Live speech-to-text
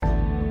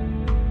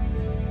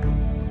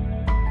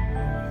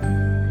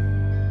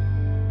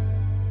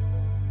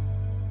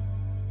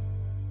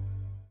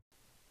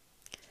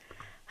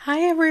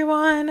Hi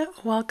everyone,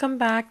 welcome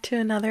back to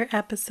another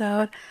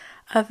episode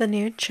of the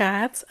New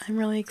Chats. I'm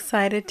really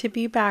excited to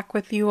be back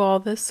with you all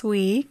this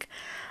week.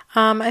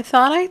 I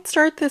thought I'd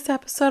start this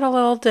episode a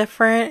little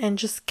different and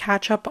just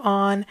catch up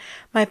on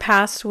my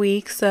past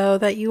week so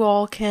that you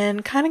all can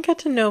kind of get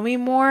to know me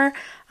more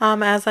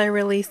as I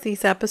release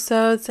these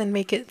episodes and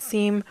make it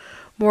seem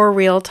more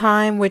real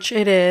time, which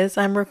it is.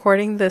 I'm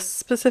recording this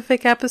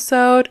specific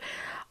episode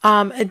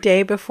a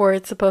day before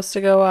it's supposed to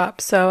go up.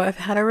 So I've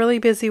had a really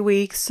busy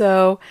week,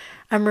 so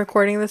I'm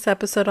recording this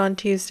episode on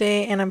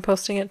Tuesday and I'm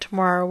posting it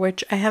tomorrow,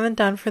 which I haven't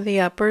done for the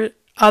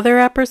other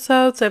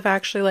episodes. I've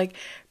actually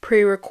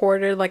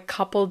pre-recorded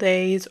couple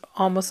days,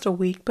 almost a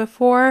week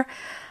before.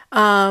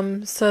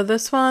 So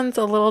this one's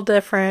a little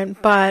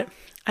different, but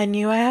I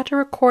knew I had to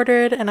record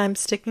it and I'm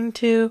sticking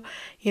to,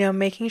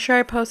 making sure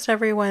I post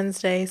every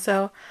Wednesday. So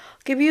I'll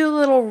give you a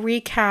little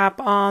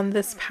recap on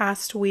this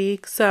past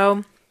week.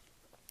 So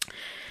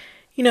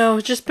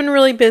just been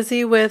really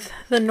busy with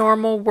the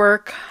normal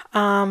work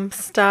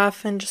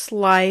stuff and just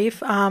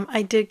life.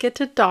 I did get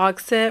to dog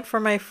sit for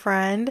my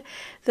friend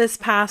this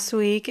past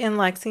week in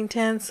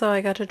Lexington, so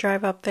I got to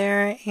drive up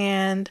there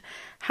and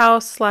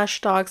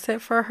house/dog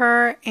sit for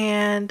her,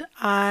 and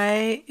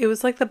it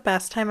was the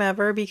best time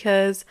ever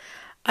because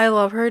I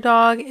love her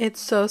dog.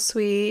 It's so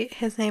sweet.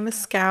 His name is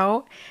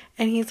Scout,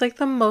 and he's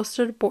the most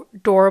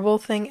adorable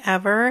thing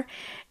ever.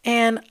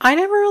 And I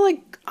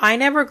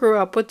never grew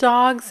up with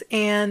dogs,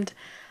 and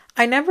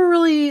I never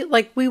really,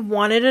 we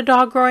wanted a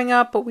dog growing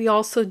up, but we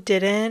also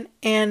didn't.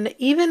 And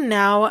even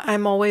now,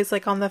 I'm always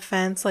on the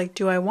fence,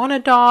 do I want a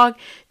dog?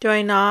 Do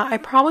I not? I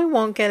probably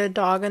won't get a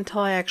dog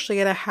until I actually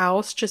get a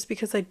house, just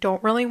because I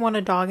don't really want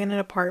a dog in an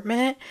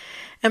apartment.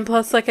 And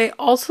plus, I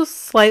also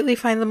slightly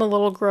find them a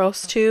little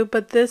gross too,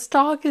 but this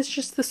dog is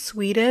just the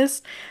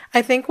sweetest.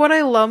 I think what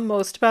I love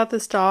most about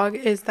this dog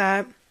is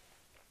that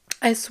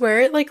I swear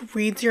it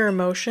reads your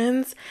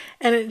emotions,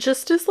 and it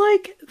just is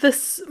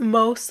this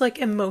most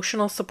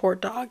emotional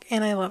support dog,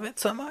 and I love it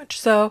so much.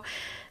 So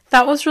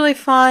that was really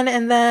fun.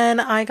 And then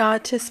I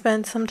got to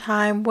spend some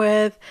time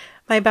with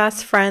my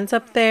best friends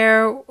up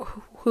there,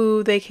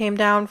 who they came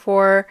down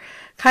for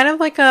kind of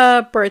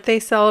a birthday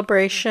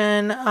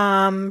celebration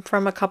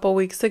from a couple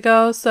weeks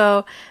ago.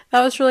 So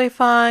that was really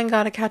fun.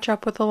 Got to catch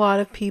up with a lot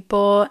of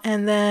people.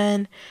 And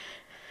then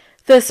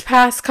this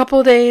past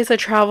couple days I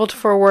traveled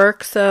for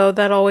work, so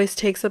that always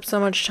takes up so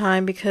much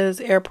time because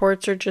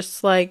airports are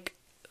just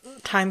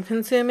time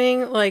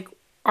consuming.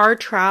 Our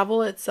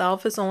travel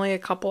itself is only a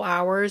couple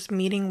hours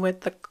meeting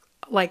with the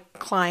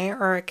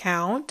client or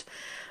account,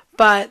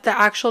 but the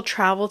actual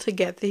travel to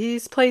get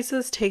these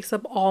places takes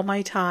up all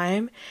my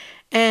time.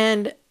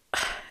 And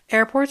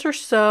airports are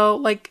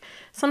so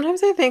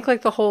sometimes I think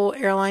the whole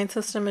airline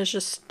system is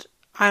just,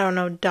 I don't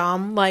know,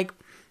 dumb.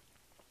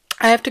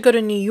 I have to go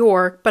to New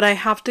York, but I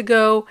have to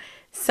go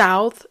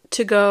south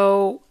to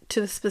go to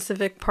the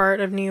specific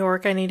part of New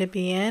York I need to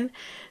be in.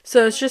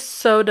 So it's just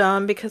so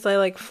dumb because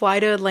I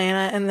fly to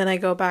Atlanta and then I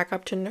go back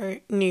up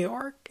to New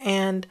York.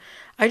 And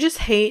I just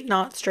hate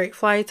not straight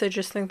flights. I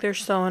just think they're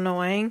so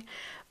annoying.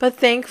 But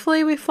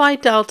thankfully we fly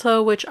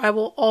Delta, which I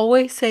will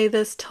always say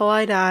this till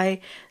I die.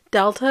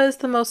 Delta is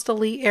the most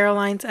elite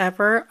airlines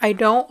ever. I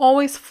don't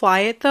always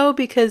fly it though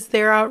because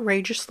they're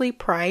outrageously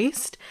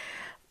priced.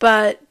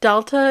 But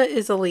Delta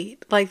is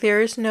elite.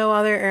 There is no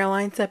other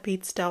airlines that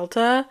beats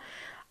Delta.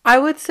 I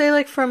would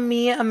say, for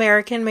me,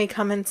 American may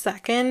come in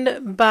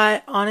second.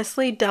 But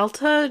honestly,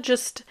 Delta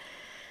just,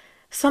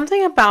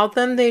 something about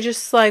them, they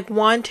just,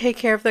 one, take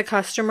care of the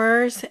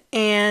customers.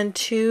 And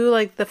two,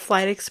 the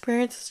flight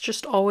experience is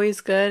just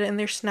always good. And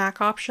their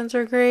snack options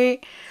are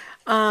great.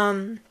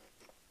 And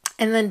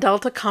then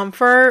Delta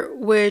Comfort,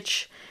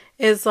 which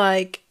is,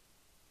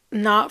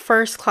 not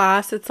first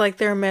class, it's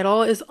their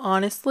middle, is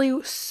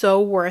honestly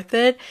so worth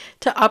it.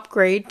 To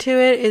upgrade to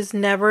it is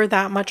never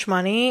that much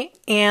money,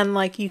 and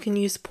you can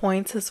use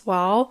points as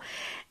well,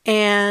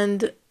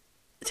 and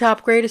to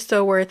upgrade is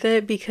so worth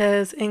it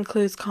because it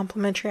includes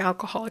complimentary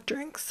alcoholic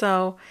drinks.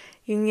 So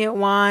you can get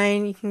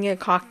wine, you can get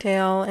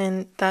cocktail,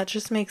 and that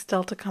just makes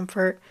Delta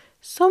Comfort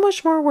so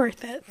much more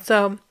worth it.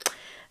 So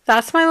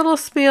that's my little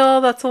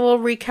spiel. That's a little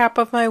recap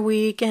of my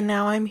week. And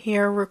now I'm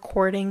here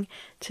recording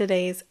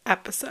today's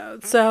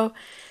episode. So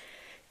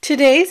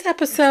today's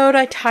episode,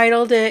 I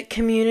titled it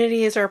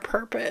Community is Our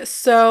Purpose.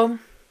 So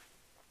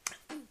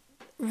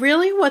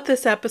really what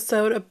this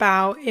episode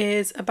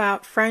is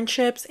about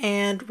friendships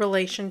and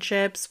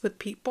relationships with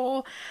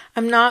people.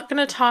 I'm not going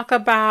to talk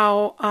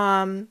about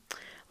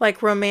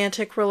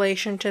romantic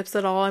relationships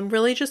at all. I'm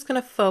really just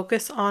going to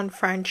focus on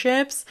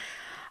friendships.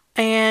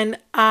 And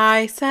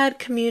I said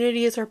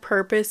community is our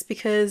purpose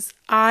because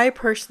I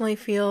personally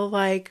feel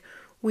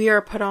we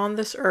are put on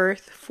this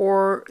earth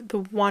for the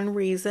one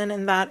reason,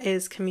 and that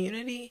is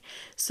community.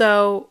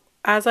 So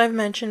as I've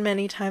mentioned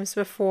many times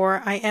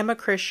before, I am a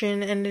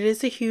Christian and it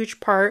is a huge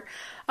part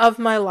of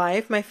my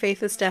life. My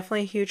faith is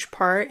definitely a huge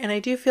part, and I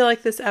do feel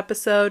this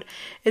episode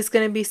is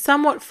going to be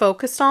somewhat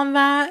focused on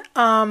that,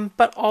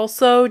 but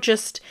also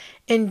just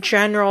in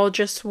general,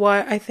 just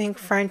what I think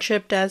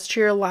friendship does to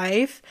your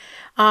life.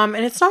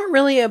 And it's not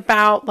really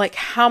about like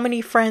how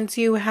many friends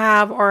you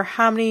have or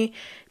how many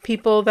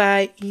people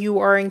that you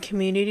are in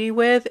community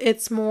with.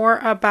 It's more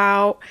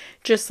about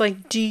just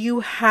like, do you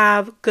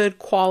have good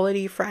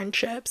quality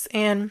friendships?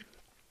 And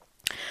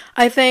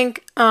I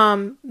think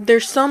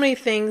there's so many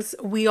things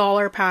we all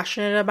are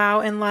passionate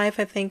about in life.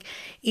 I think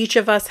each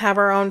of us have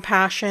our own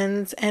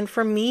passions. And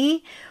for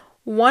me,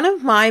 one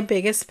of my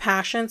biggest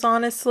passions,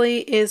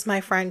 honestly, is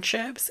my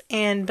friendships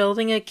and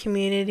building a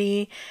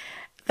community.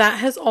 That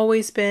has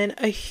always been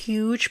a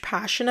huge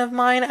passion of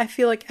mine. I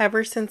feel like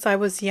ever since I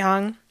was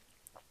young,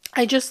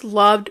 I just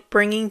loved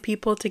bringing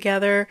people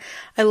together.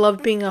 I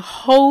loved being a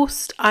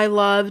host. I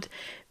loved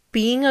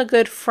being a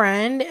good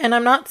friend. And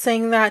I'm not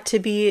saying that to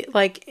be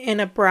like in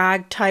a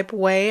brag type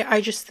way. I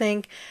just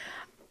think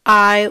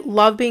I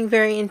love being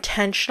very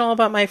intentional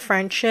about my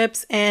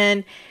friendships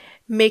and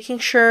making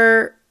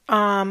sure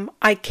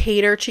I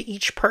cater to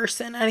each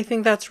person. And I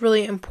think that's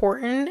really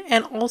important.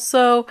 And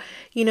also,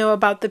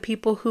 about the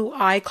people who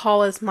I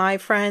call as my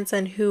friends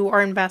and who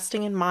are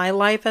investing in my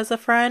life as a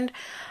friend.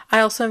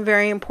 I also am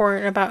very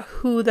important about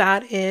who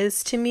that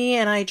is to me.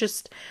 And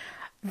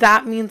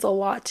that means a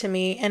lot to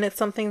me. And it's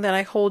something that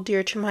I hold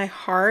dear to my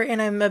heart.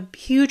 And I'm a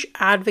huge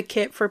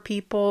advocate for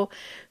people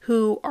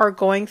who are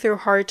going through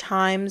hard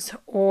times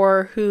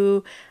or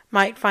who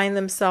might find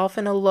themselves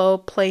in a low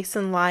place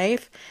in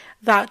life.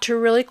 That to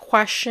really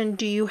question,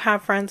 do you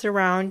have friends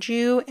around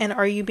you and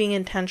are you being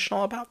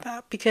intentional about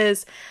that?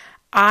 Because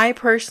I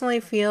personally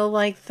feel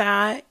like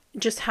that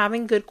just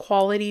having good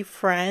quality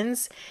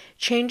friends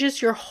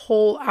changes your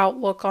whole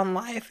outlook on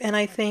life. And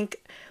I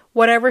think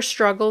whatever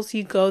struggles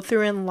you go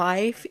through in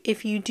life,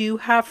 if you do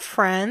have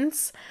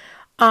friends,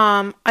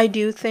 I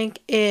do think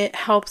it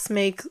helps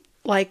make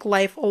like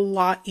life a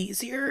lot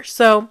easier.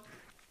 So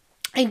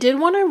I did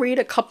want to read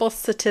a couple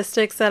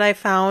statistics that I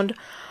found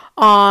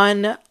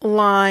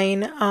online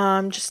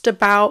just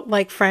about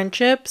like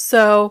friendship.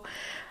 So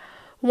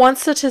one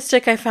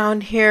statistic I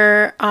found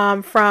here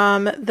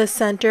from the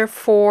Center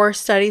for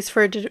Studies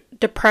for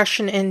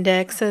Depression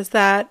Index says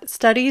that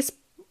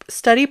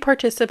study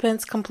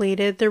participants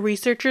completed, the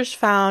researchers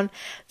found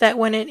that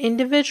when an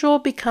individual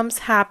becomes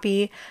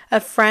happy,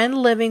 a friend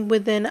living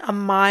within a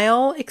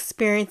mile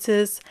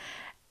experiences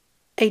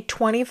a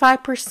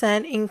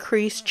 25%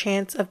 increased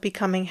chance of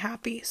becoming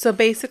happy. So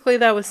basically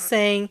that was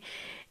saying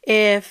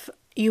if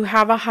you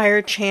have a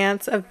higher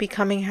chance of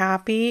becoming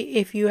happy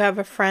if you have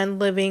a friend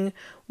living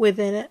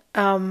within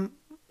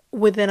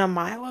a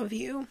mile of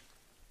you.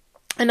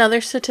 Another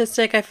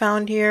statistic I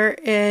found here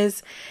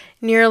is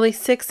nearly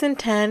 6 in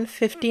 10,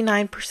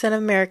 59% of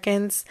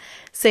Americans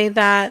say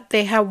that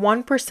they have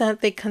 1%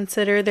 they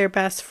consider their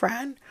best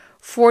friend.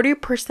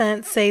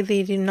 40% say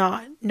they do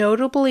not.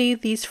 Notably,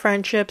 these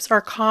friendships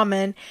are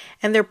common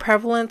and their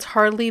prevalence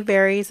hardly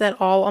varies at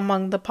all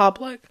among the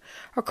public.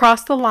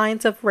 Across the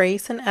lines of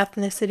race and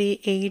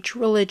ethnicity, age,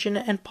 religion,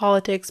 and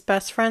politics,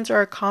 best friends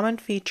are a common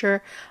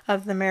feature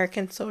of the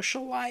American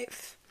social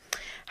life.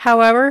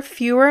 However,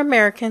 fewer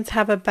Americans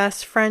have a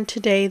best friend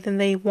today than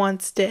they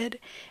once did.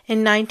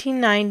 In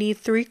 1990,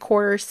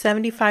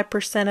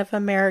 75% of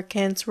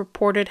Americans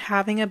reported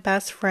having a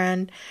best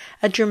friend,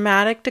 a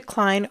dramatic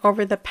decline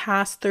over the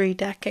past 3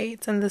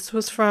 decades, and this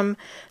was from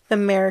the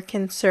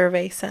American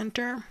Survey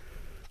Center.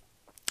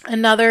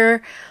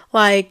 Another,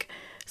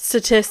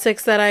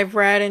 statistics that I've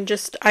read and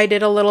I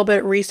did a little bit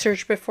of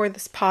research before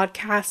this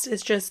podcast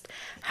is just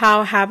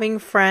how having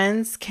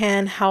friends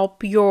can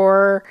help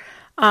your,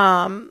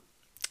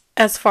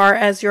 as far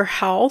as your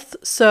health.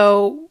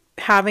 So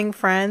having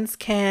friends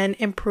can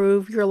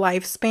improve your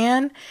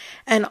lifespan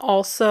and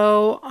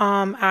also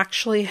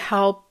actually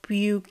help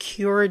you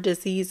cure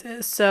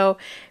diseases. So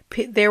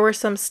there were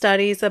some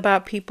studies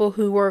about people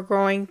who were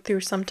going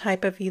through some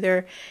type of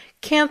either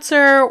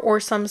cancer or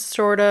some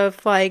sort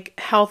of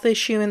health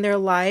issue in their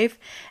life,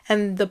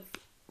 and the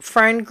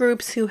friend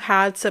groups who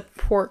had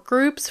support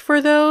groups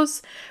for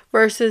those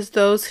versus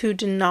those who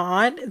did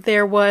not,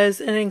 there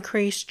was an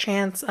increased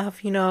chance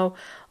of,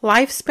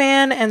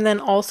 lifespan and then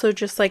also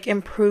just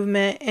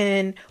improvement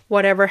in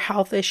whatever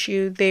health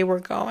issue they were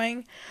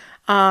going.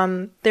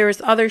 There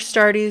was other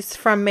studies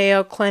from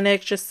Mayo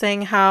Clinic just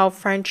saying how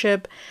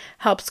friendship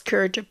helps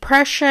cure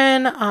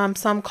depression.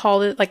 Some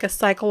called it a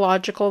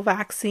psychological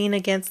vaccine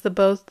against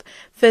both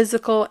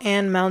physical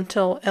and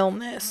mental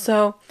illness.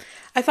 So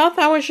I thought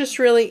that was just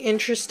really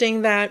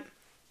interesting that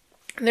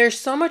there's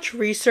so much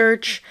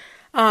research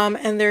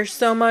and there's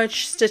so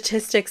much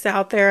statistics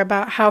out there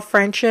about how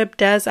friendship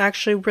does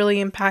actually really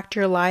impact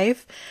your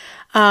life.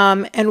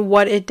 And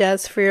what it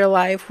does for your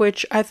life,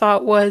 which I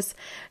thought was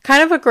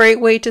kind of a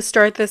great way to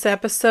start this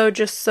episode,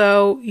 just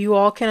so you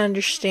all can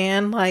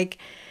understand,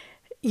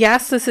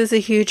 yes, this is a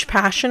huge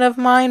passion of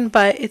mine,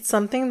 but it's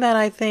something that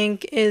I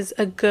think is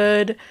a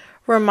good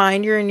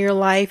reminder in your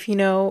life.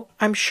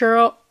 I'm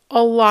sure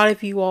a lot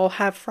of you all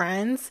have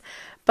friends,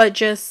 but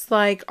just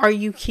are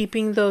you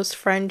keeping those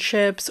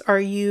friendships? Are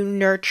you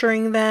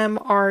nurturing them?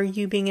 Are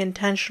you being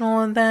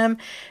intentional in them?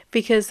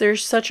 Because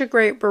there's such a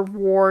great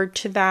reward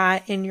to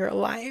that in your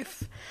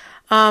life.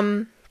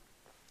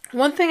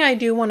 One thing I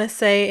do want to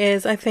say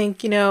is I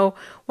think,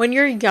 when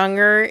you're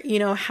younger,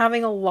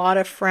 having a lot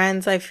of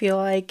friends, I feel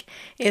like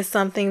is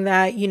something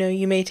that,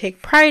 you may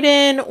take pride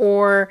in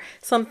or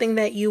something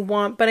that you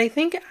want. But I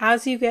think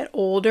as you get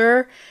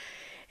older,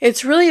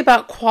 it's really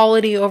about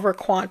quality over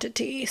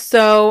quantity.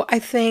 So I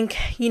think,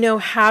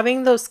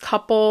 having those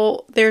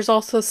couple, there's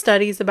also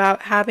studies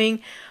about having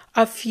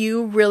a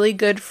few really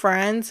good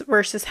friends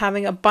versus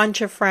having a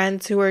bunch of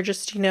friends who are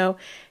just,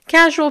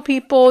 casual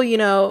people,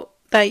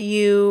 that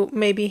you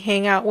maybe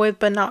hang out with,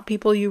 but not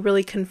people you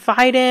really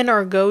confide in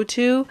or go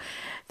to.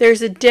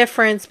 There's a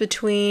difference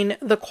between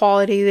the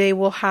quality they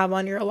will have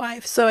on your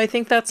life. So I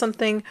think that's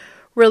something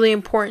really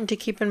important to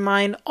keep in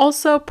mind.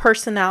 Also,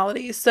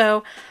 personality.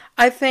 So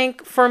I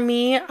think for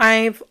me,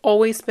 I've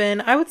always been,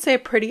 I would say, a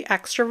pretty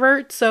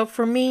extrovert. So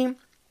for me,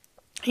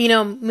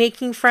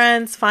 making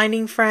friends,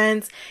 finding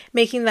friends,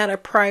 making that a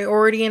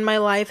priority in my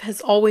life has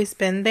always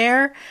been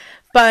there.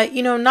 But,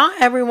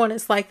 not everyone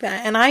is like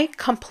that. And I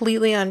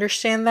completely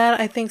understand that.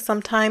 I think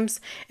sometimes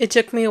it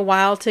took me a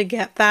while to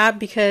get that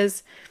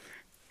because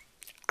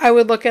I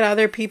would look at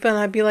other people and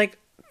I'd be like,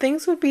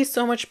 things would be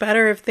so much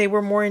better if they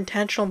were more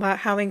intentional about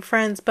having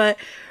friends. But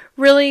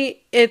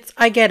really,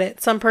 I get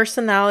it. Some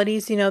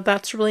personalities,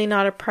 that's really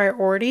not a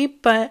priority.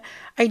 But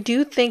I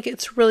do think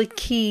it's really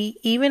key,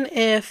 even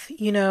if,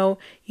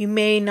 you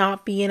may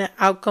not be an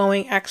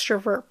outgoing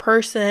extrovert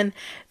person,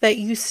 that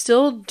you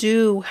still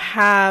do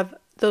have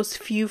those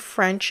few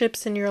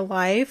friendships in your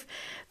life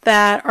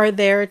that are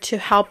there to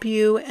help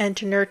you and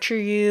to nurture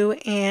you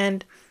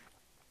and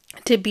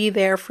to be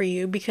there for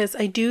you. Because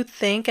I do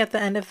think at the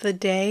end of the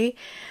day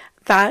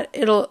that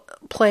it'll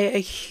play a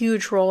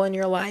huge role in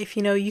your life.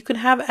 You can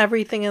have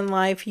everything in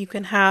life. You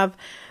can have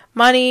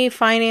money,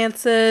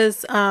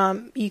 finances,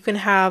 you can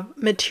have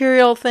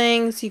material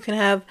things, you can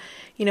have,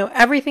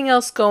 everything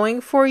else going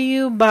for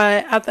you.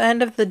 But at the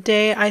end of the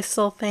day, I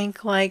still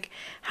think like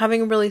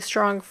having really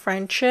strong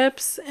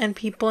friendships and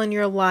people in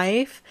your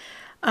life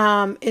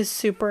is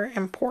super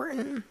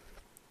important.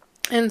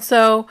 And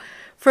so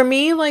for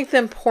me, like the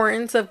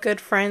importance of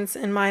good friends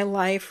in my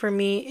life for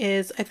me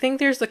is, I think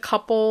there's a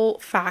couple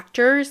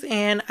factors,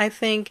 and I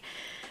think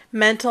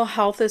mental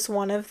health is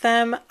one of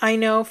them. I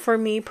know for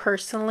me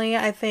personally,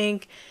 I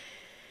think,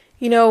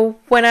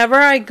 whenever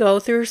I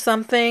go through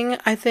something,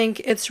 I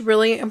think it's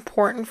really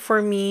important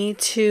for me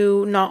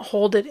to not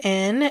hold it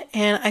in.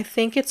 And I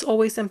think it's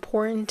always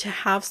important to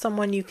have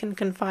someone you can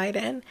confide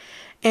in.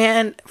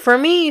 And for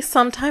me,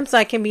 sometimes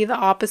I can be the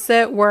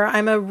opposite where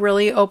I'm a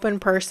really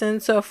open person.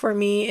 So for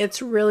me, it's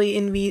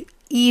really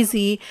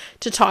easy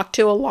to talk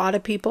to a lot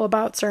of people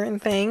about certain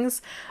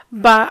things.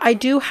 But I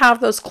do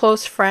have those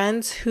close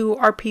friends who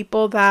are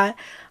people that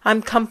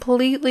I'm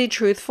completely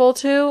truthful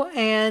to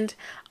and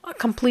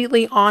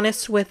completely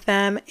honest with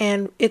them.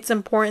 And it's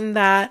important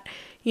that,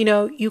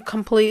 you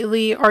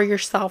completely are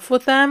yourself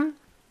with them.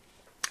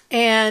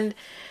 And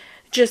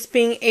just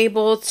being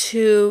able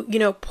to,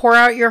 pour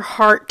out your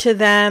heart to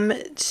them,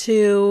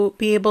 to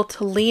be able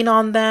to lean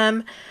on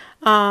them,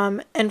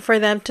 and for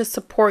them to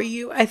support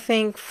you. I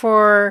think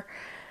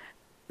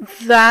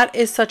that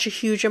is such a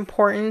huge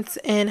importance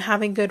in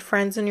having good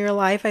friends in your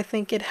life. I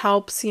think it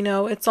helps,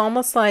 it's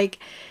almost like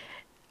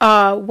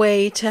a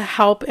way to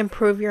help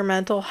improve your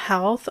mental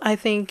health. I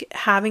think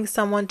having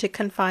someone to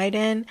confide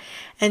in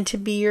and to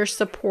be your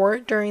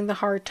support during the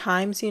hard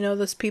times,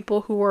 those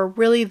people who are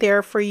really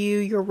there for you,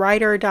 your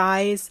ride or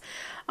dies,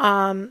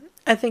 I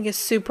think is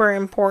super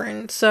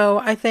important. So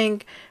I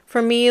think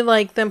for me,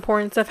 like the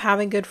importance of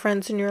having good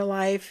friends in your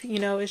life,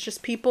 is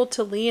just people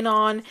to lean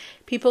on,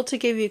 people to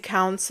give you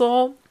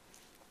counsel.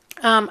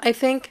 I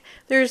think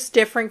there's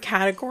different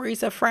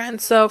categories of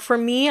friends. So for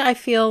me, I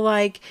feel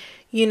like,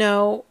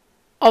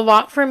 a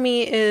lot for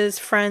me is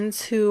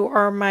friends who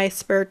are my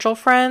spiritual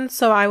friends.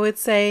 So I would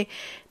say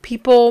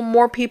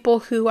more people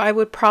who I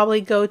would probably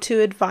go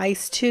to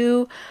advice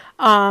to,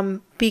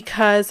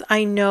 because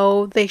I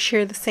know they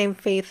share the same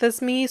faith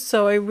as me.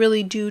 So I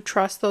really do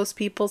trust those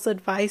people's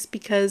advice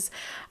because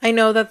I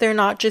know that they're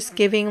not just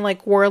giving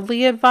like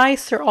worldly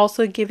advice, they're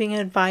also giving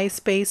advice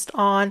based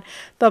on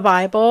the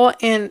Bible.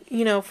 And,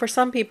 for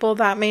some people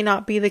that may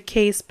not be the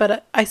case,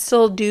 but I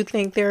still do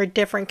think there are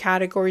different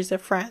categories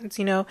of friends.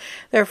 There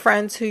are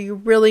friends who you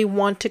really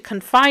want to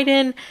confide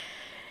in,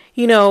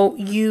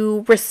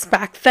 you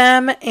respect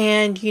them,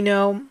 and,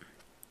 you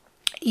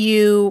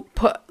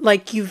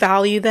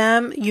value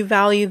them, you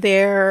value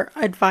their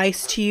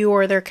advice to you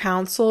or their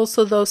counsel.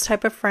 So those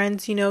type of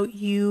friends,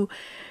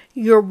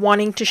 you're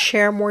wanting to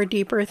share more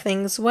deeper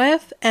things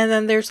with. And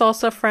then there's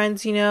also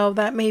friends,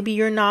 that maybe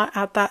you're not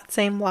at that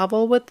same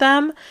level with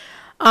them.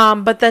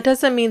 But that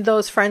doesn't mean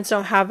those friends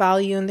don't have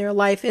value in their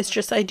life. It's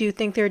just, I do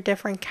think there are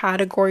different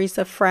categories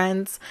of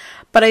friends.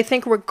 But I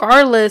think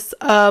regardless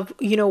of,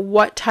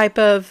 what type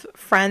of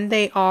friend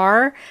they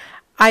are,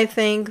 I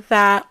think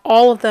that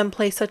all of them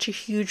play such a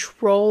huge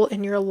role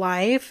in your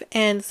life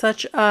and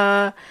such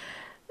a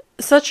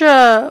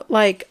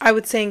like, I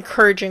would say,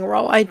 encouraging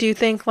role. I do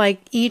think like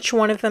each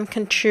one of them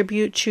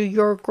contribute to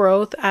your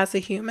growth as a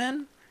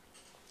human.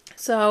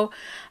 So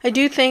I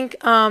do think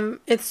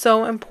it's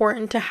so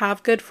important to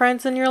have good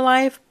friends in your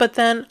life, but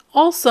then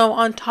also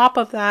on top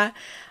of that,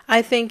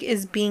 I think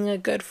is being a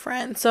good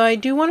friend. So I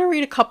do want to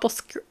read a couple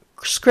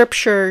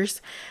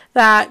scriptures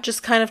that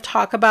just kind of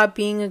talk about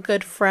being a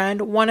good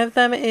friend. One of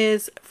them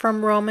is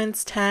from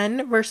Romans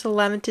 10, verse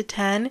 11 to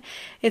 10.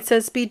 It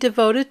says, "Be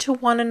devoted to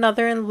one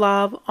another in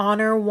love,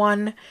 honor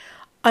one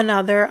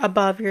another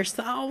above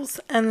yourselves."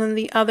 And then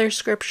the other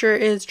scripture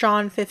is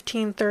John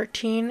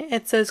 15:13.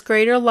 It says,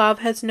 "Greater love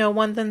has no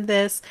one than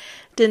this,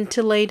 than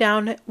to lay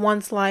down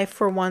one's life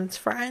for one's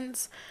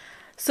friends."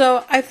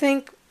 So I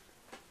think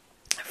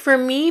for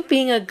me,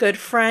 being a good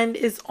friend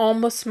is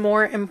almost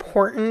more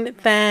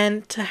important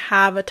than to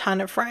have a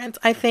ton of friends.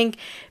 I think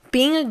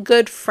being a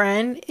good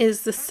friend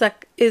is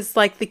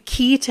like the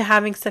key to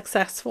having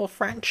successful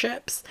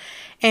friendships.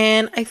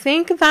 And I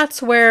think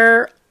that's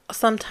where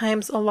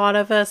sometimes a lot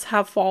of us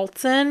have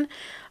faults in,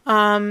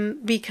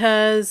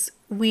 because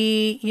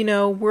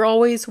we're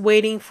always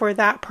waiting for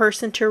that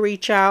person to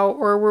reach out,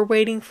 or we're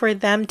waiting for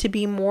them to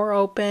be more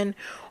open,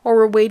 or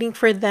we're waiting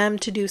for them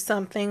to do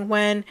something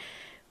when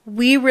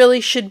we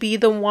really should be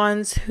the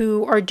ones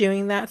who are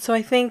doing that. So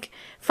I think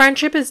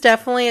friendship is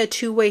definitely a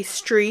two-way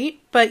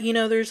street, but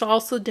there's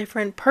also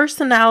different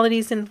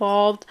personalities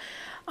involved.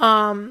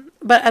 But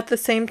at the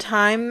same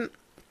time,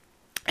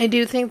 I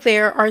do think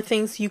there are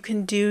things you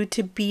can do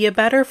to be a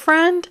better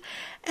friend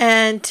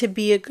and to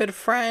be a good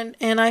friend.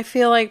 And I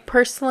feel like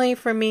personally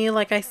for me,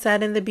 like I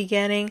said in the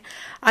beginning,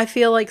 I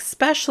feel like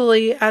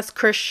especially as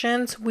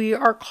Christians, we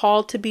are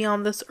called to be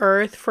on this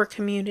earth for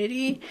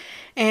community.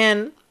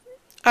 And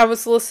I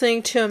was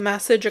listening to a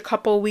message a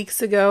couple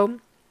weeks ago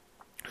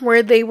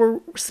where they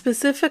were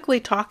specifically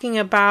talking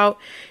about,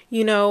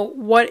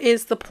 what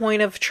is the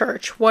point of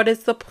church? What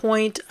is the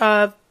point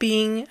of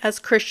being as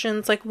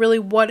Christians? Like, really,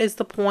 what is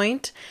the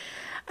point?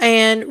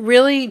 And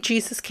really,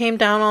 Jesus came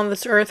down on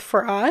this earth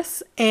for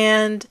us.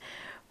 And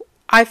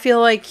I feel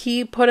like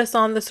he put us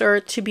on this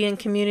earth to be in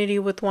community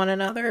with one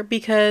another,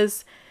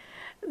 because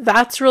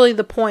that's really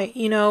the point,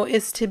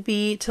 is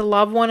to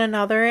love one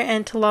another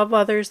and to love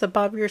others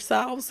above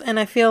yourselves. And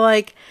I feel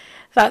like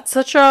that's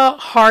such a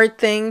hard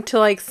thing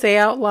to say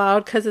out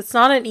loud, because it's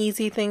not an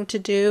easy thing to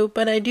do.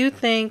 But I do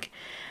think,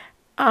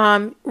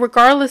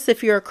 regardless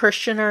if you're a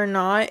Christian or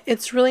not,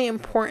 it's really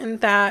important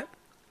that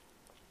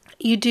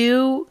you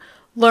do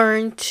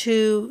learn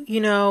to,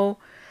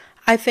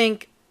 I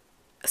think,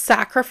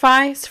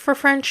 sacrifice for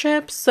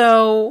friendships.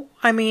 So,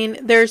 I mean,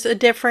 there's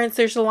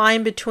a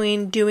line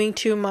between doing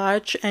too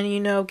much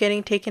and,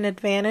 getting taken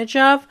advantage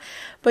of.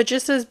 But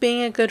just as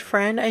being a good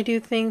friend, I do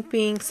think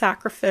being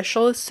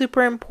sacrificial is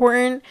super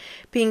important.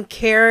 Being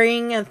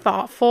caring and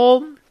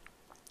thoughtful,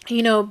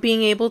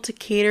 being able to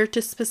cater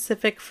to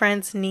specific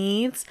friends'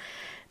 needs,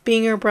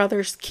 being your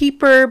brother's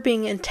keeper,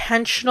 being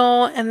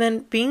intentional, and then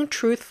being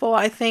truthful.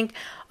 I think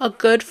a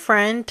good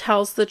friend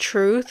tells the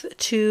truth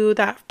to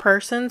that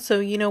person.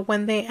 So,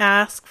 when they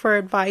ask for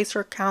advice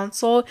or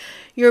counsel,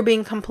 you're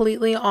being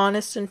completely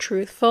honest and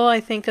truthful. I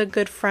think a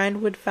good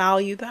friend would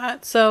value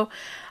that. So,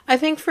 I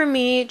think for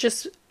me,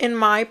 just in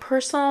my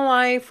personal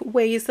life,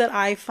 ways that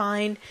I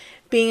find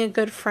being a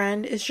good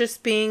friend is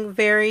just being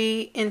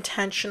very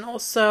intentional.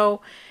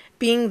 So,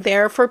 being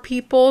there for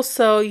people.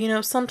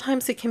 So,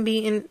 sometimes it can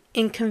be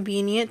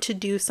inconvenient to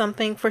do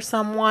something for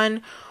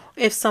someone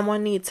if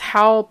someone needs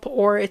help,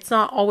 or it's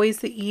not always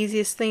the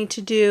easiest thing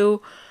to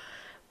do,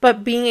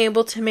 but being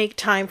able to make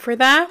time for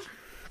that.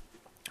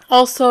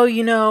 Also,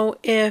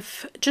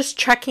 if just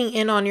checking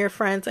in on your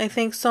friends, I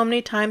think so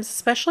many times,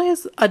 especially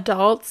as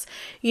adults,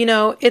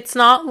 it's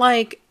not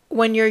like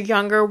when you're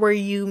younger where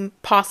you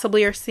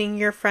possibly are seeing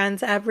your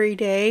friends every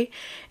day.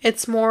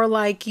 It's more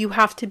like you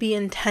have to be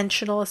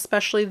intentional,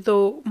 especially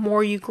the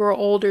more you grow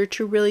older,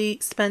 to really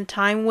spend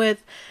time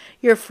with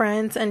your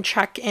friends and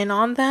check in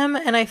on them.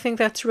 And I think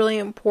that's really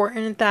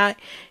important, that,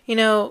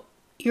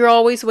 you're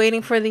always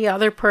waiting for the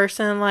other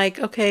person, like,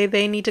 okay,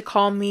 they need to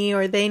call me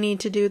or they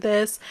need to do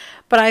this.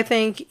 But I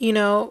think,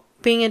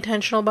 being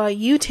intentional about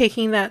you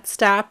taking that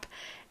step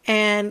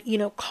and,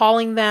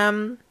 calling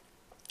them,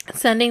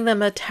 sending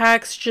them a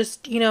text,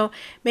 just,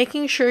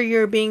 making sure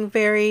you're being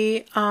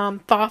very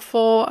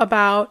thoughtful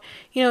about,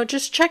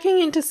 just checking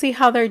in to see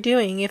how they're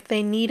doing, if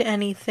they need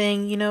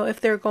anything,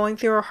 if they're going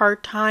through a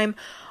hard time,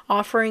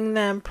 offering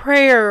them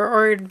prayer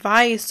or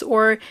advice,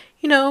 or,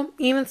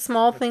 even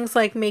small things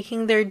like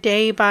making their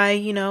day by,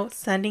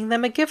 sending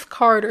them a gift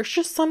card, or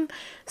just some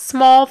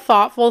small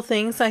thoughtful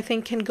things, I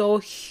think can go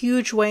a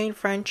huge way in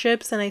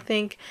friendships. And I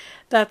think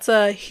that's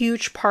a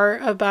huge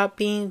part about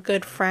being a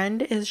good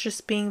friend, is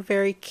just being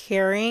very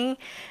caring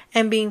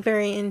and being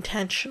very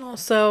intentional.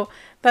 So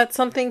that's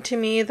something to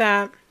me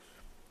that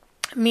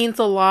means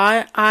a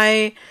lot.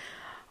 I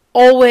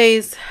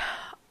always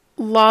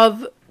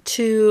love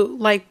to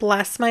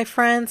bless my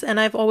friends, and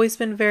I've always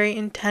been very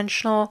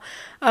intentional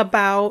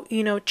about,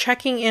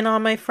 checking in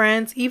on my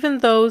friends, even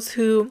those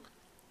who,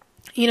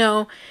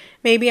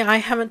 maybe I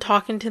haven't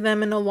talked to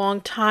them in a long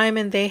time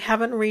and they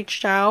haven't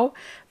reached out,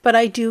 but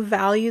I do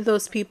value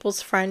those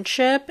people's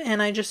friendship,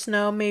 and I just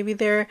know maybe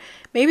they're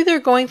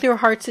going through a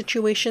hard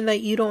situation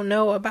that you don't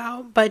know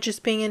about, but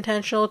just being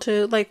intentional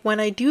to, like, when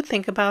I do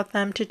think about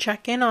them, to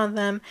check in on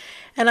them.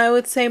 And I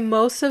would say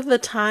most of the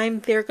time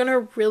they're going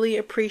to really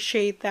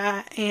appreciate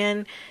that,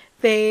 and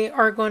they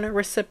are going to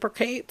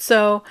reciprocate.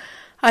 So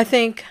I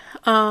think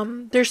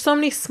there's so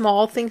many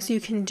small things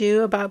you can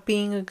do about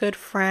being a good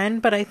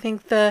friend, but I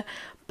think the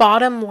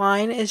bottom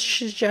line is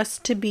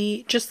just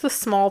the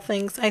small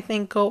things, I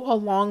think, go a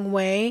long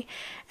way.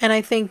 And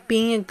I think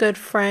being a good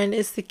friend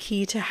is the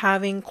key to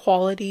having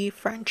quality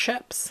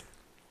friendships.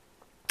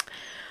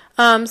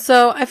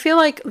 So I feel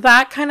like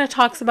that kind of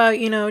talks about,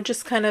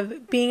 just kind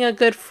of being a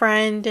good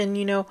friend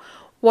and,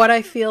 what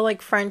I feel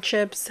like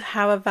friendships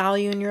have a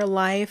value in your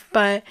life.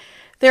 But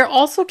there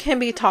also can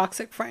be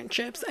toxic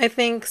friendships. I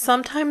think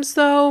sometimes,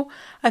 though,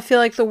 I feel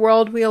like the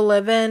world we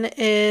live in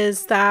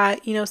is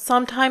that,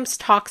 sometimes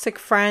toxic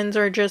friends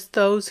are just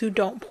those who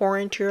don't pour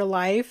into your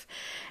life.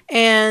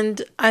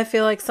 And I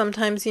feel like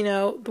sometimes,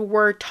 the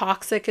word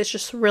toxic is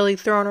just really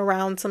thrown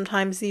around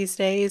sometimes these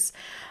days.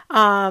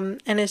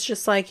 And it's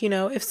just like,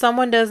 if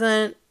someone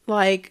doesn't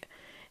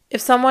if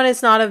someone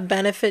is not of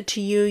benefit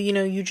to you,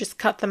 you just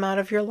cut them out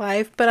of your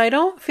life. But I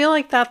don't feel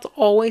like that's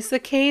always the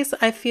case.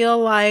 I feel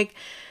like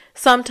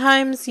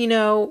sometimes,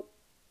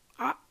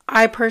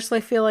 I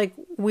personally feel like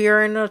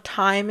we're in a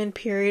time and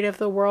period of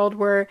the world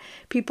where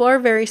people are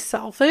very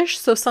selfish.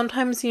 So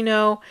sometimes,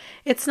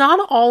 it's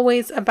not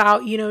always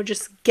about,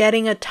 just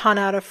getting a ton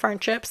out of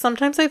friendship.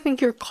 Sometimes I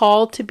think you're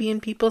called to be in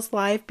people's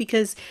life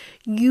because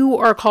you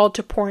are called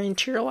to pour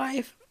into your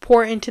life,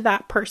 pour into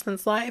that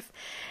person's life.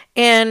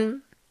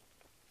 And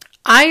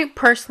I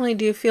personally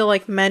do feel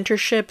like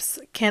mentorships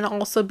can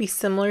also be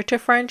similar to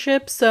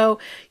friendships. So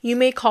you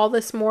may call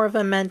this more of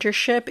a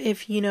mentorship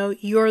if,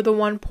 you're the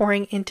one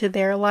pouring into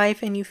their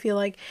life and you feel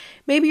like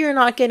maybe you're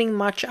not getting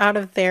much out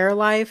of their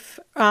life,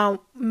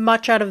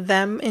 much out of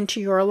them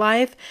into your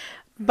life.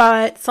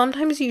 But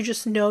sometimes you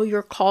just know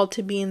you're called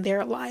to be in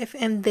their life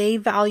and they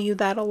value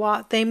that a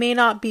lot. They may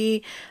not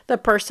be the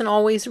person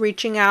always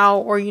reaching out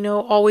or,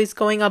 always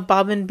going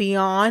above and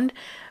beyond,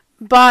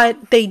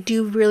 but they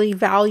do really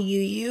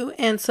value you.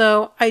 And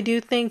so I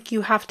do think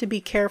you have to be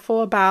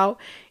careful about,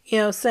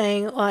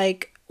 saying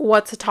like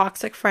what's a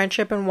toxic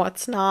friendship and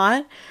what's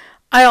not.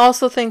 I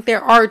also think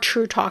there are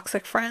true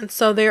toxic friends.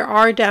 So there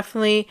are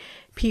definitely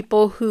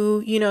people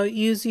who,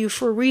 use you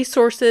for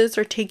resources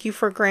or take you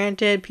for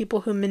granted,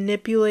 people who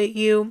manipulate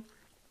you.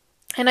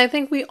 And I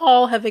think we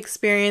all have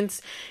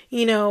experienced,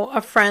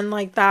 a friend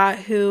like that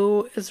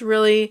who is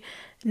really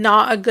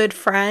not a good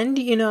friend.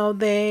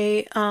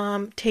 They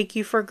take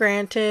you for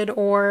granted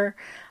or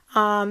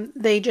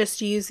they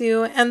just use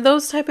you. And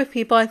those type of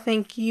people, I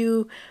think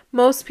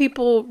most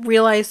people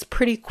realize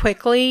pretty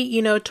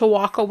quickly, to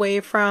walk away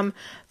from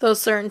those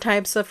certain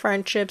types of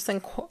friendships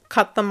and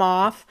cut them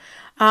off.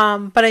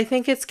 But I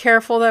think it's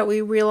careful that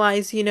we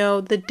realize,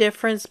 the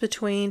difference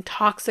between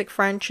toxic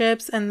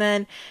friendships and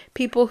then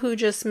people who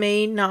just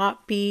may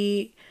not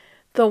be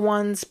the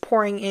ones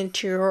pouring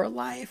into your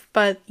life,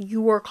 but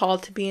you were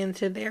called to be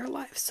into their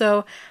life.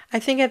 So I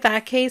think at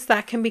that case,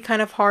 that can be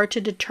kind of hard to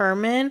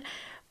determine,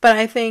 but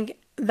I think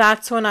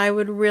that's when I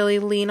would really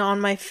lean on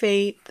my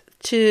faith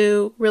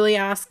to really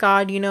ask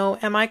God,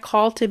 am I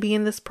called to be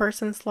in this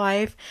person's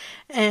life?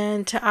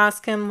 And to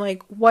ask him,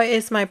 like, what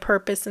is my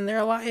purpose in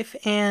their life?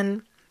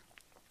 And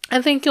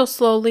I think you'll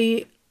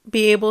slowly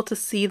be able to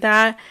see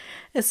that,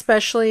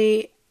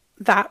 especially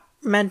that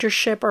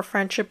mentorship or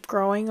friendship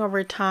growing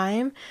over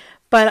time.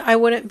 But I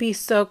wouldn't be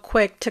so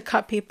quick to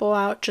cut people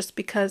out just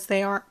because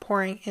they aren't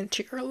pouring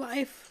into your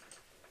life.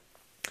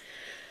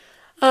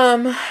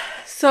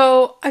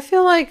 So I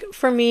feel like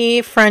for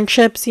me,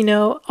 friendships,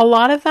 a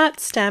lot of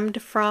that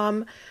stemmed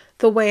from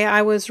the way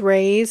I was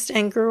raised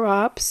and grew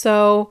up.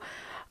 So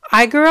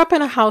I grew up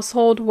in a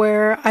household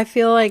where I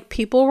feel like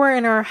people were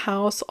in our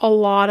house a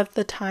lot of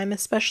the time,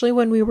 especially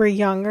when we were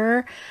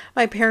younger.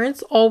 My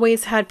parents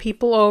always had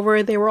people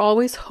over. They were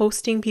always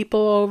hosting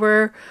people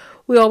over.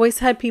 We always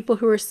had people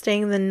who were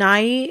staying the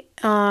night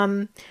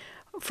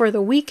for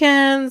the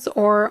weekends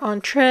or on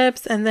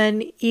trips. And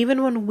then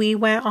even when we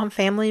went on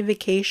family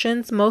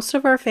vacations, most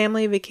of our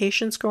family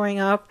vacations growing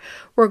up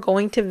were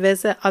going to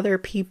visit other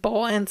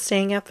people and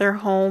staying at their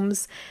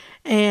homes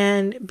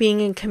and being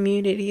in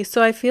community.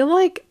 So I feel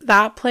like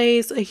that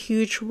plays a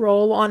huge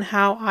role on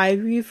how I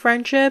view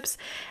friendships.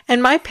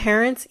 And my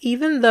parents,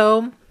 even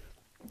though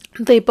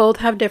they both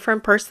have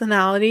different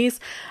personalities,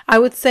 I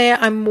would say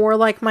I'm more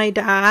like my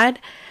dad.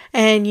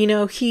 And,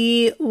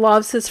 he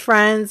loves his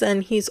friends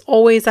and he's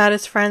always at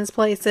his friends'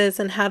 places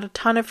and had a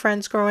ton of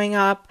friends growing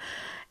up.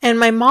 And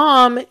my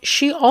mom,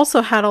 she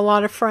also had a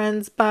lot of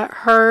friends, but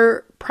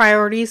her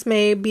priorities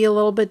may be a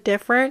little bit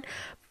different.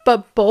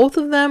 But both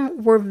of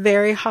them were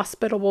very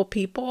hospitable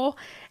people.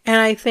 And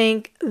I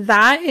think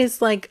that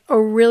is like a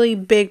really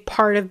big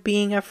part of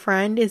being a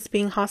friend, is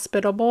being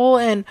hospitable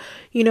and,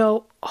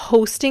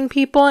 hosting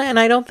people. And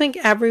I don't think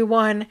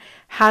everyone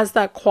has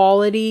that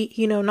quality.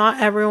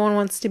 Not everyone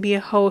wants to be a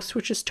host,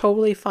 which is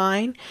totally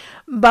fine.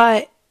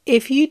 But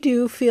if you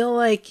do feel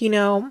like,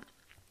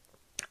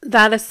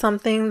 that is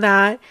something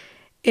that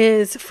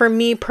is, for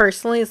me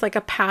personally, is like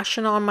a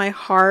passion on my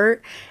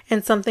heart,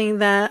 and something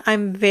that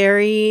I'm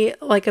very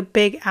like a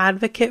big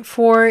advocate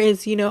for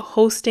is,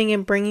 hosting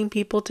and bringing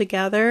people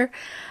together.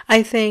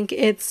 I think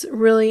it's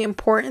really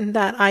important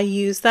that I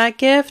use that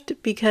gift,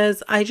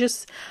 because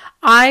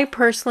I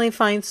personally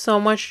find so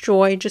much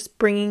joy just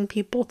bringing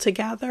people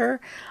together.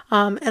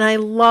 And I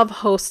love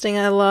hosting.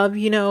 I love,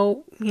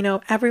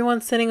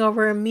 everyone sitting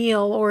over a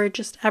meal, or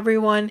just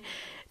everyone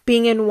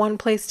being in one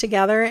place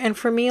together. And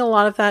for me, a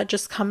lot of that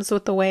just comes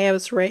with the way I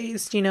was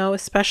raised,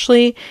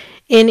 especially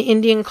in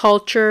Indian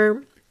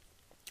culture.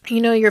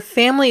 Your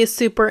family is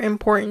super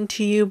important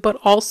to you, but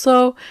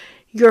also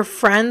your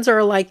friends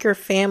are like your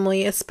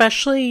family,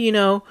 especially,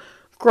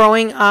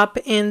 growing up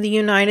in the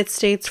United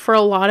States. For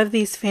a lot of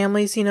these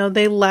families,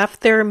 they left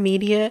their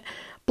immediate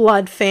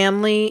blood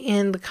family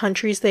in the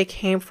countries they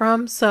came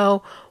from.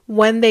 So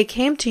when they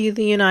came to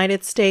the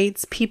United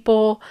States,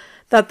 people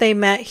that they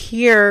met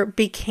here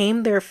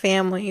became their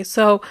family.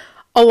 So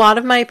a lot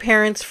of my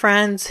parents'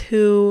 friends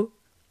who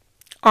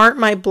aren't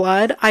my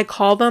blood, I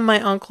call them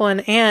my uncle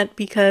and aunt,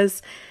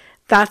 because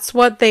that's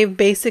what they've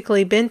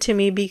basically been to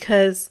me,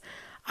 because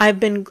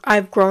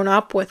I've grown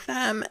up with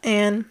them.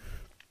 And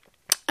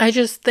I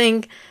just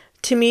think,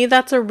 to me,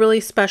 that's a really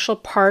special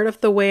part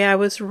of the way I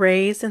was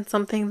raised, and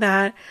something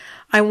that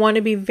I want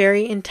to be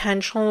very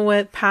intentional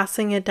with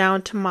passing it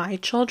down to my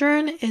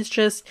children, is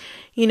just,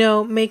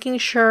 making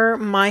sure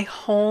my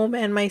home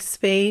and my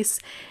space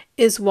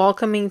is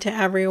welcoming to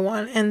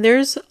everyone. And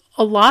there's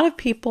a lot of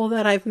people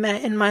that I've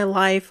met in my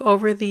life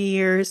over the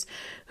years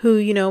who,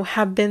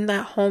 have been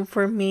that home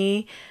for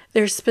me.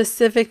 There's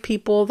specific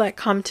people that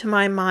come to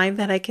my mind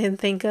that I can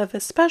think of,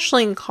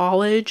 especially in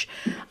college,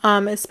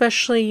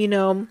 especially,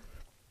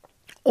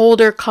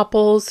 older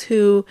couples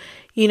who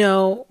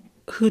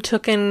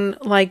took in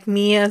like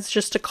me as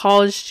just a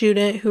college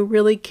student, who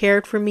really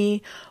cared for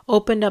me,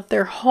 opened up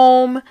their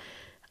home,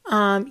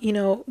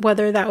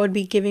 whether that would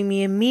be giving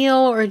me a meal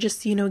or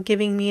just,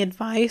 giving me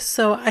advice.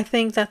 So I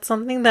think that's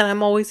something that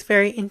I'm always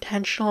very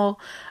intentional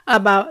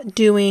about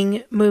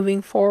doing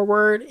moving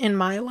forward in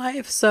my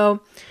life.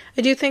 So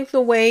I do think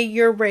the way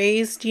you're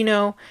raised,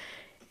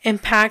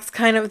 impacts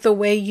kind of the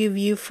way you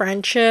view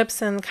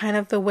friendships, and kind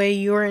of the way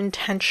you're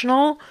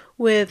intentional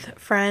with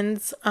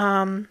friends,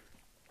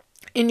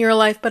 in your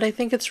life. But I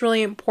think it's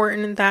really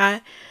important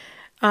that,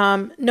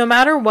 no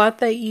matter what,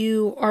 that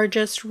you are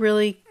just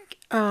really,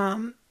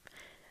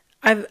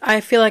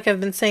 I feel like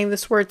I've been saying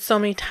this word so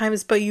many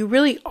times, but you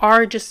really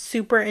are just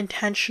super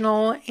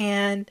intentional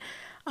and,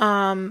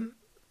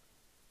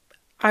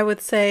 I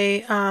would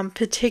say,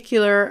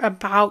 particular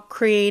about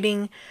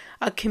creating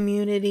a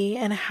community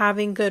and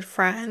having good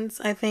friends.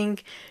 I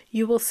think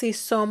you will see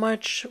so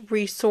much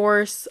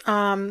resource,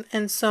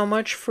 and so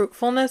much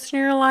fruitfulness in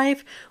your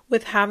life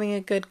with having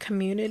a good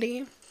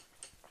community.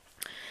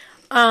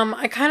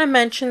 I kind of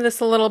mentioned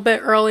this a little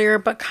bit earlier,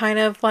 but kind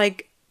of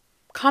like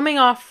coming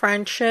off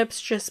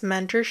friendships, just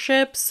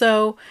mentorship.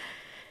 So,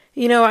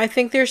 I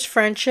think there's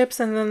friendships,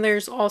 and then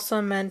there's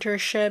also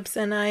mentorships.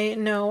 And I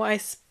know I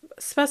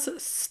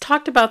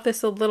talked about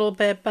this a little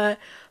bit, but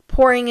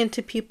pouring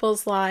into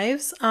people's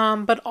lives,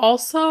 but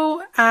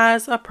also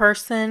as a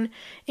person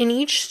in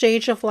each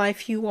stage of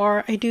life you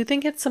are, I do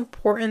think it's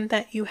important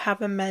that you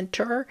have a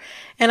mentor.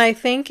 And I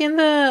think in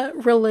the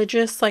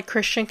religious, like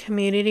Christian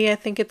community, I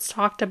think it's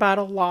talked about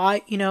a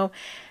lot,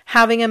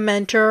 having a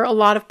mentor. A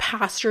lot of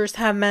pastors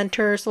have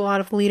mentors, a lot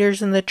of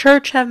leaders in the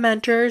church have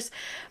mentors.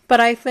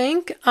 But I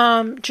think,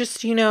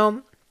 just,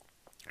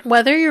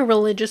 whether you're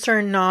religious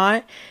or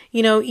not,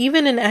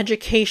 even in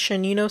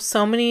education,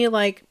 so many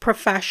like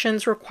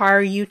professions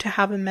require you to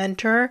have a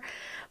mentor.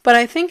 But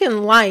I think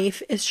in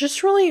life, it's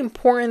just really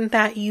important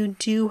that you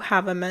do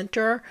have a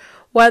mentor,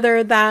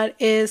 whether that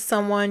is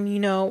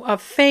someone,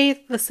 of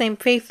faith, the same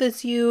faith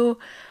as you,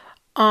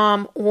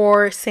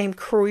 or same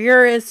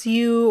career as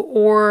you,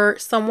 or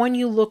someone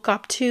you look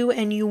up to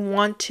and you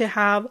want to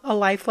have a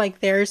life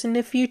like theirs in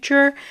the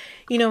future,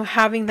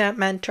 having that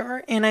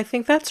mentor. And I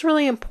think that's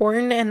really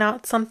important and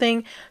not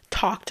something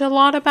talked a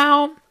lot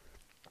about.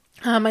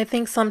 I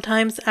think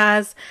sometimes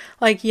as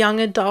like young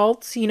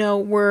adults,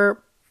 we're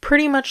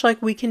pretty much like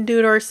we can do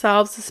it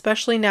ourselves,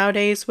 especially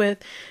nowadays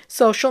with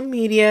social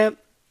media.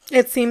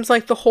 It seems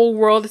like the whole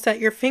world is at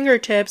your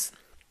fingertips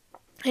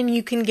and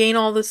you can gain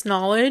all this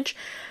knowledge.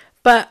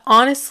 But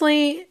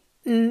honestly,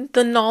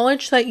 the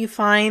knowledge that you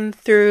find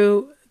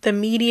through the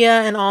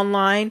media and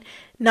online,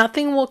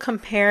 nothing will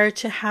compare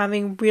to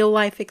having real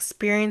life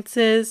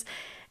experiences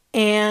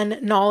and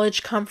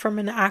knowledge come from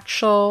an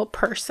actual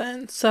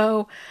person.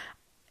 So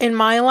in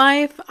my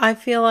life, I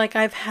feel like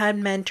I've had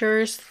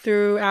mentors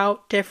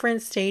throughout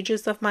different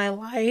stages of my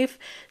life.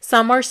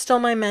 Some are still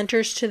my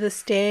mentors to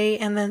this day,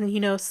 and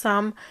then,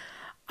 some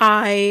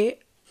they're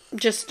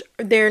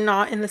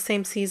not in the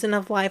same season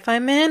of life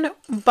I'm in,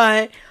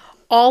 but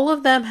all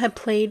of them have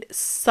played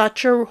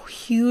such a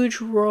huge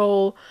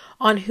role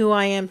on who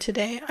I am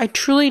today. I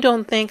truly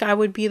don't think I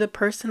would be the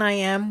person I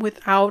am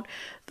without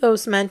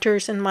those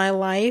mentors in my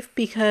life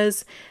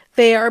because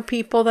they are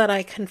people that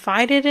I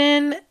confided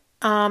in.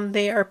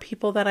 They are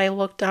people that I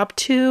looked up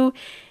to.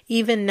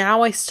 Even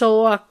now, I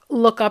still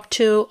look up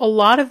to a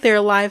lot of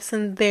their lives,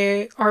 and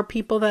they are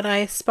people that I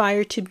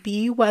aspire to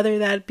be, whether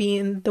that be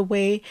in the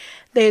way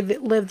they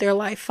live their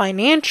life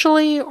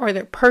financially, or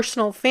their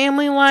personal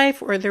family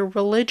life, or their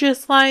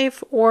religious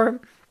life, or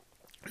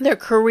their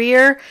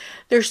career.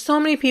 There's so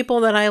many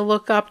people that I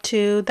look up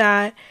to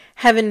that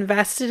have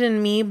invested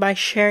in me by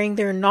sharing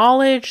their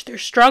knowledge, their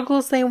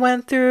struggles they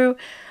went through,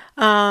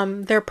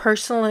 their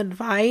personal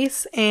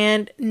advice,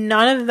 and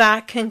none of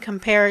that can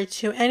compare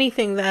to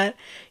anything that,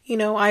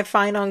 I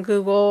find on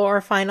Google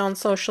or find on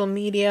social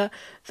media.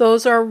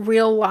 Those are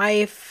real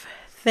life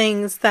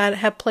things that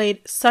have played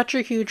such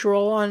a huge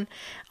role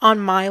on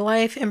my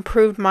life,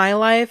 improved my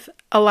life,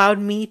 allowed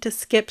me to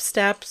skip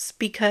steps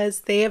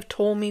because they have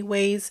told me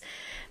ways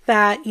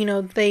that,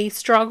 they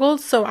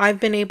struggled. So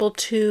I've been able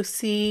to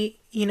see,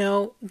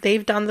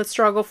 they've done the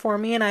struggle for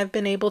me, and I've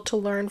been able to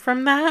learn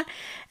from that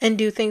and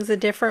do things a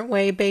different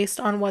way based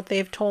on what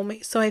they've told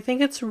me. So I think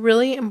it's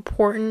really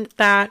important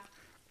that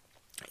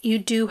you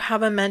do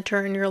have a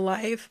mentor in your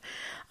life.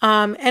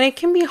 And it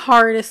can be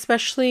hard,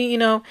 especially,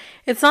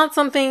 it's not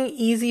something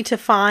easy to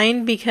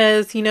find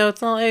because,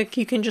 it's not like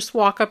you can just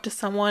walk up to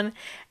someone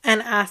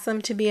and ask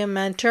them to be a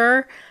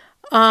mentor.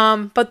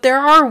 But there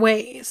are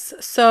ways.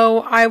 So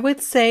I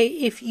would say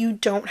if you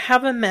don't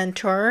have a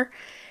mentor,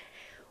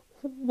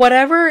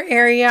 whatever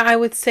area I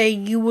would say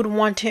you would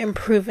want to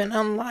improve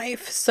in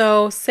life.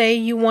 So say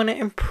you want to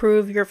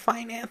improve your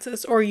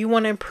finances, or you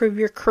want to improve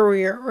your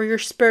career or your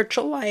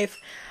spiritual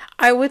life.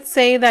 I would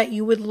say that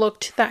you would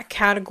look to that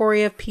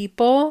category of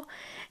people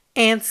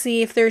and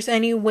see if there's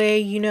any way,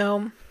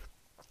 you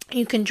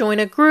can join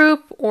a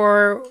group,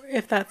 or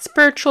if that's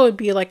spiritual, it'd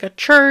be like a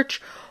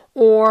church,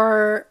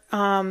 or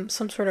some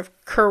sort of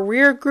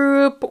career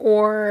group,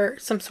 or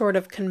some sort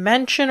of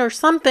convention or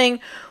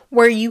something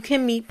where you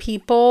can meet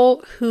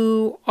people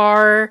who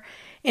are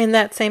in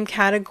that same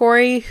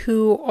category,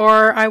 who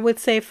are, I would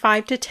say,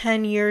 5 to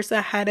 10 years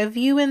ahead of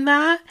you in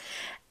that,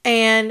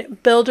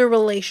 and build a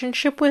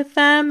relationship with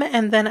them,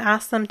 and then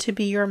ask them to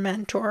be your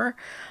mentor.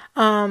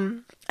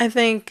 I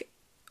think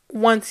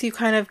once you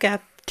kind of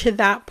get to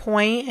that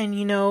point and,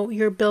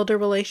 you build a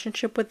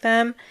relationship with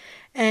them,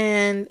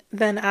 and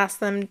then ask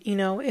them,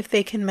 if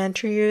they can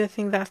mentor you, I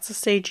think that's the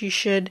stage you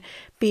should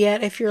be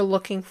at if you're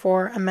looking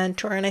for a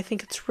mentor. And I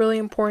think it's really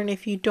important,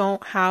 if you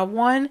don't have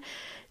one,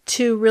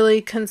 to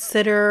really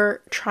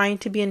consider trying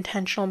to be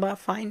intentional about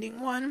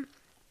finding one.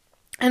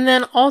 And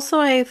then also,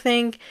 I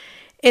think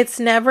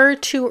it's never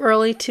too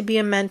early to be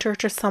a mentor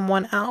to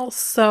someone else.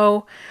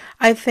 So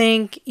I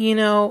think,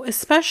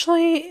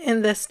 especially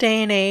in this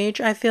day and age,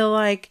 I feel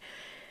like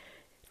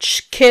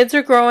kids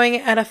are growing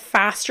at a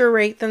faster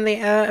rate than they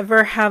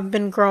ever have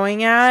been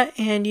growing at.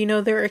 And,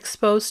 they're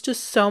exposed to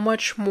so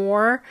much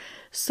more.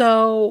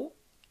 So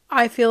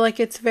I feel like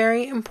it's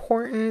very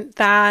important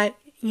that,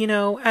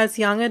 as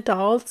young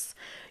adults,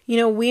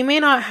 we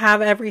may not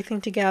have everything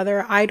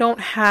together. I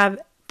don't have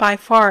by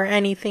far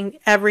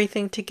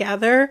everything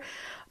together.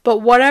 But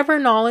whatever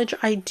knowledge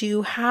I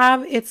do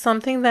have, it's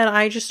something that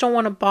I just don't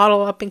want to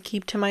bottle up and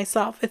keep to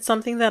myself. It's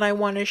something that I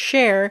want to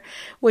share,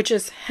 which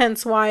is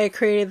hence why I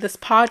created this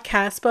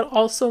podcast, but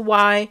also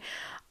why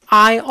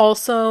I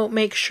also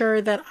make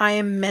sure that I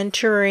am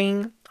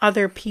mentoring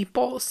other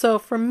people. So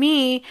for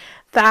me,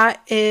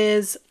 that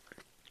is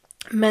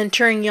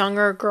mentoring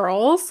younger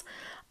girls,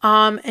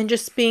 and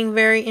just being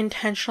very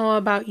intentional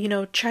about,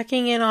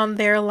 checking in on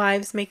their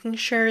lives, making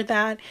sure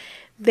that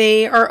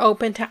they are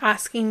open to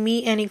asking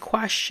me any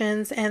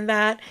questions, and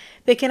that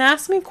they can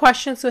ask me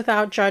questions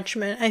without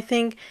judgment. I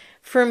think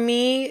for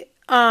me,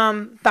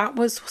 that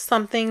was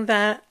something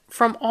that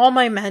from all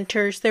my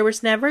mentors, there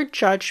was never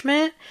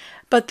judgment,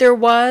 but there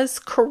was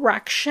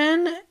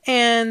correction,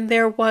 and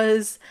there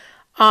was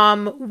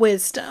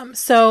wisdom.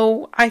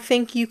 So I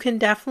think you can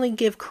definitely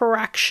give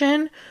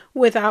correction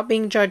without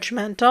being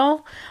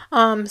judgmental.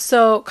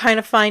 So kind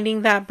of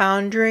finding that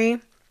boundary.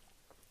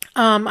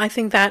 I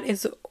think that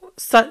is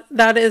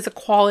a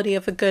quality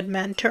of a good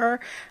mentor.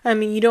 I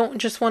mean, you don't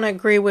just want to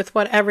agree with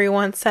what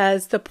everyone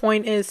says. The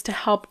point is to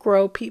help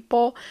grow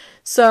people.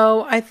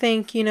 So I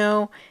think,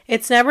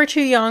 it's never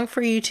too young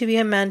for you to be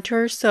a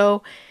mentor.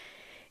 So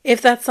if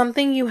that's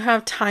something you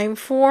have time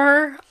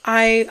for,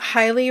 I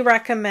highly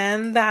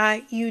recommend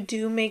that you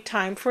do make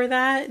time for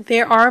that.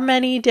 There are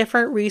many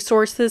different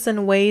resources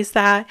and ways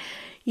that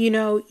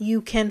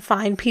you can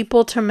find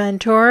people to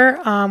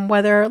mentor,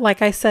 whether,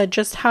 like I said,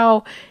 just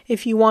how,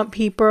 if you want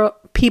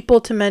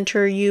people to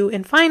mentor you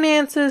in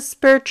finances,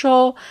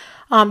 spiritual,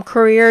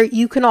 career,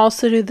 you can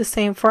also do the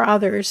same for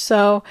others.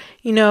 So,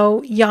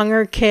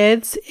 younger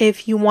kids,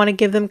 if you want to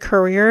give them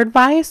career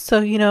advice,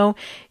 so,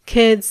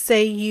 kids,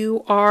 say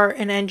you are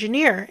an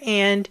engineer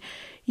and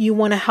you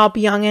want to help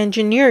young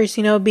engineers,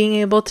 being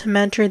able to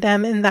mentor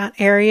them in that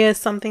area is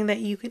something that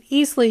you can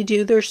easily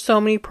do. There's so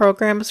many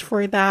programs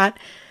for that.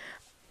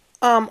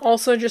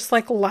 Also just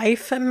like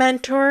life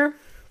mentor.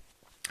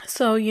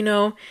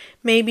 So,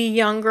 maybe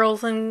young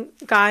girls and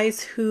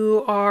guys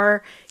who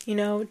are,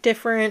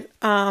 different,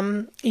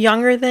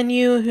 younger than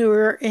you, who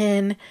are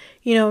in,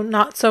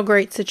 not so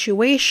great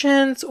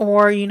situations,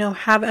 or,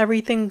 have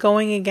everything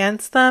going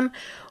against them.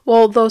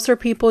 Well, those are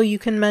people you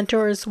can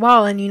mentor as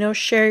well, and,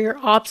 share your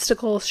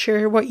obstacles,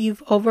 share what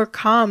you've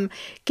overcome,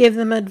 give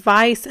them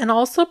advice, and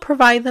also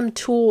provide them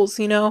tools.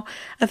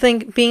 I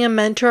think being a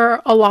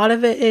mentor, a lot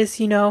of it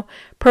is,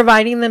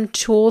 providing them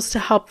tools to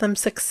help them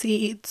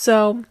succeed.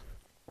 So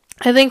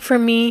I think for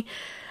me,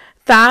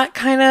 that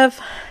kind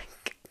of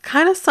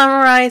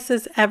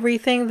summarizes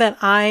everything that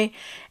I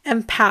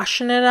am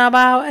passionate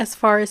about as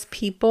far as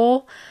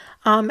people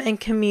and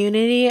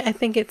community. I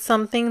think it's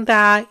something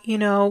that,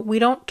 we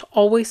don't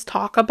always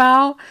talk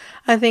about.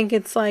 I think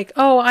it's like,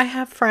 oh, I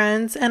have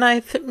friends, and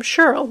I'm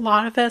sure a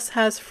lot of us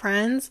has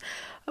friends,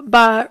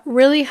 but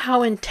really,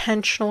 how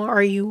intentional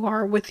are you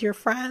with your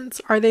friends?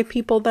 Are they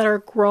people that are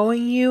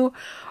growing you?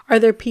 Are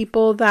there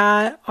people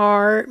that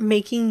are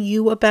making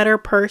you a better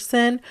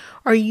person?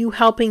 Are you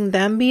helping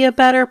them be a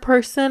better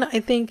person?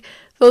 I think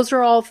those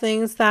are all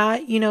things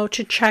that,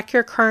 to check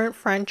your current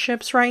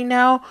friendships right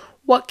now.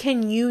 What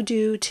can you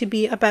do to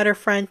be a better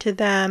friend to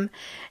them?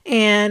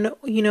 And,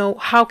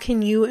 how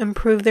can you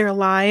improve their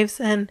lives?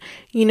 And,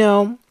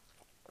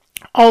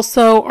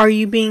 also, are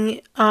you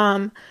being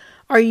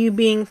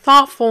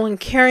thoughtful and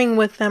caring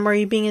with them? Are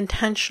you being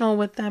intentional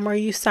with them? Are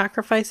you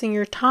sacrificing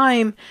your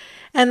time?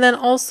 And then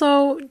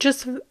also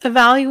just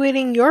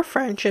evaluating your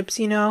friendships,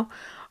 are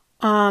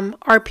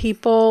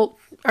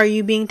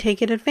you being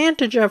taken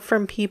advantage of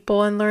from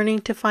people, and learning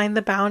to find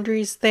the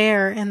boundaries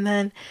there, and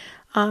then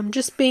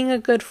just being a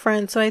good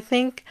friend. So I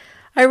think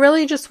I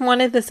really just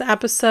wanted this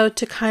episode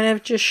to kind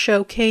of just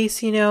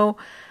showcase,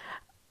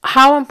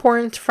 how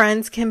important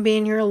friends can be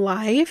in your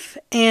life,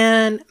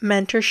 and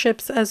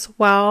mentorships as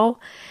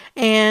well.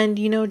 And,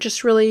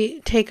 just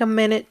really take a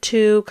minute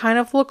to kind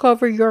of look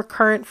over your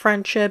current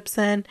friendships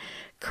and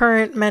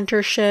current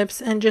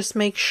mentorships, and just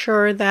make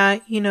sure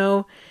that,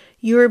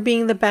 you're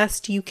being the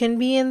best you can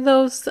be in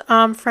those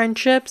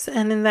friendships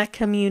and in that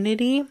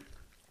community.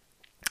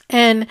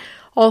 And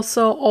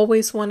also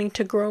always wanting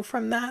to grow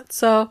from that.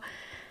 So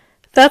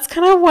that's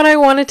kind of what I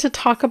wanted to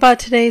talk about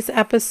today's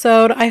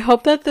episode. I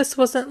hope that this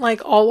wasn't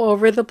like all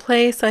over the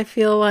place. I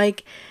feel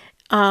like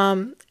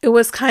it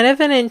was kind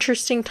of an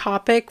interesting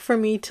topic for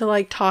me to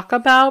like talk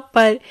about,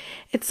 but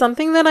it's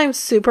something that I'm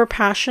super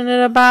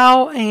passionate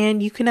about,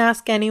 and you can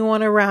ask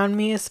anyone around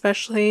me,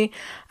 especially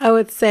I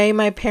would say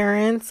my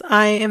parents.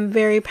 I am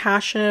very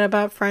passionate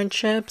about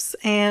friendships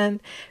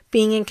and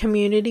being in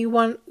community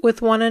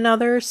with one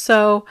another.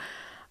 So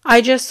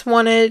I just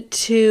wanted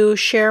to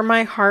share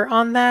my heart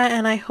on that,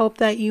 and I hope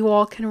that you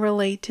all can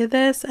relate to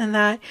this and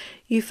that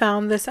you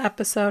found this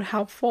episode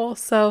helpful.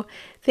 So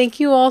thank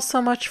you all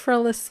so much for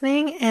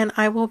listening, and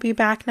I will be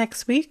back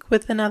next week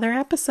with another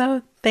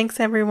episode. Thanks,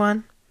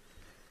 everyone.